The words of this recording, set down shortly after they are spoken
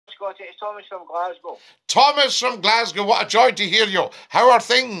Scottie. It's Thomas from Glasgow. Thomas from Glasgow, what a joy to hear you. How are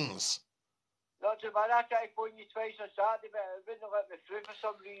things? Not too bad. I tried to phone you twice on Saturday, but it wouldn't let me through for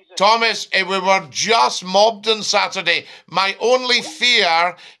some reason. Thomas, we were just mobbed on Saturday. My only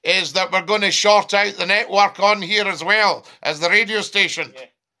fear is that we're going to short out the network on here as well as the radio station. Yeah.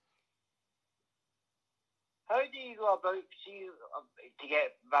 How do you go about to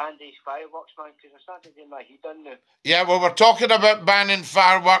get banned these fireworks, man? Because I started doing my heat on now. Yeah, well, we're talking about banning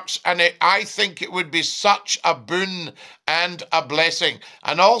fireworks, and I think it would be such a boon and a blessing.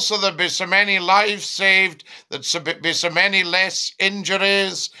 And also there'd be so many lives saved, there'd be so many less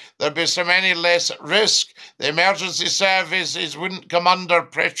injuries, there'd be so many less at risk, the emergency services wouldn't come under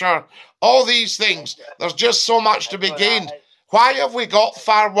pressure, all these things. There's just so much to be gained. Why have we got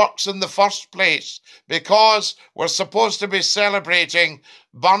fireworks in the first place? Because we're supposed to be celebrating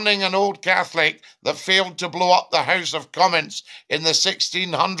burning an old Catholic that failed to blow up the House of Commons in the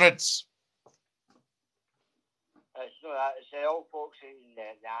 1600s. It's not that. It's the old folks and the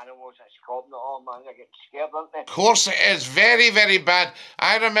animals that's caught all, man. They're getting scared, aren't they? Of course it is. Very, very bad.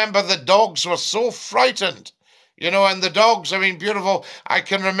 I remember the dogs were so frightened. You know, and the dogs, I mean, beautiful. I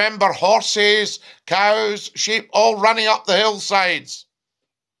can remember horses, cows, sheep, all running up the hillsides.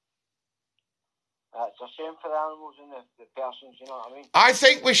 It's a shame for the animals and the persons, you know what I mean? I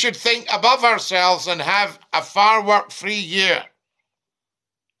think we should think above ourselves and have a firework-free year.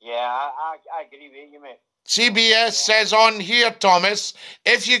 Yeah, I agree with you, mate. CBS says on here, Thomas,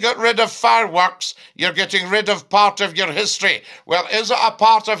 if you get rid of fireworks, you're getting rid of part of your history. Well, is it a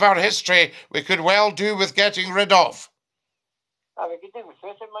part of our history we could well do with getting rid of? We could do with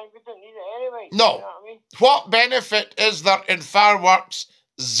it, man. We don't need it anyway. No. You know what I mean? What benefit is there in fireworks?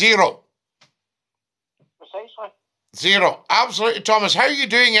 Zero. Precisely. Zero. Absolutely, Thomas. How are you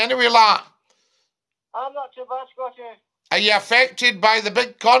doing anyway, lad? I'm not too bad, Scottie. Are you affected by the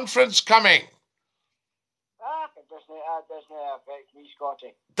big conference coming? It doesn't affect me,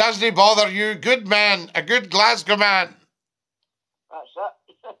 Scottie. Doesn't it bother you? Good man. A good Glasgow man. That's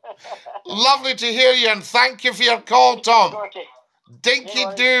it. Lovely to hear you, and thank you for your call, Tom. Scottie. Dinky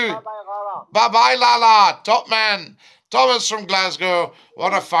Anyway, do. bye-bye, Lala. Bye-bye, Lala. Top man. Thomas from Glasgow.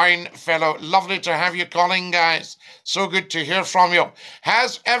 What a fine fellow. Lovely to have you calling, guys. So good to hear from you.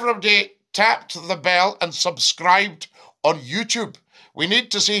 Has everybody tapped the bell and subscribed on YouTube? We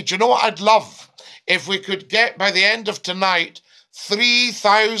need to see. Do you know what I'd love? If we could get, by the end of tonight,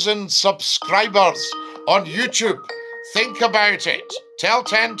 3,000 subscribers on YouTube. Think about it. Tell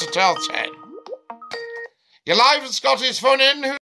 10 to tell 10. You're live at Scottie's Phone In.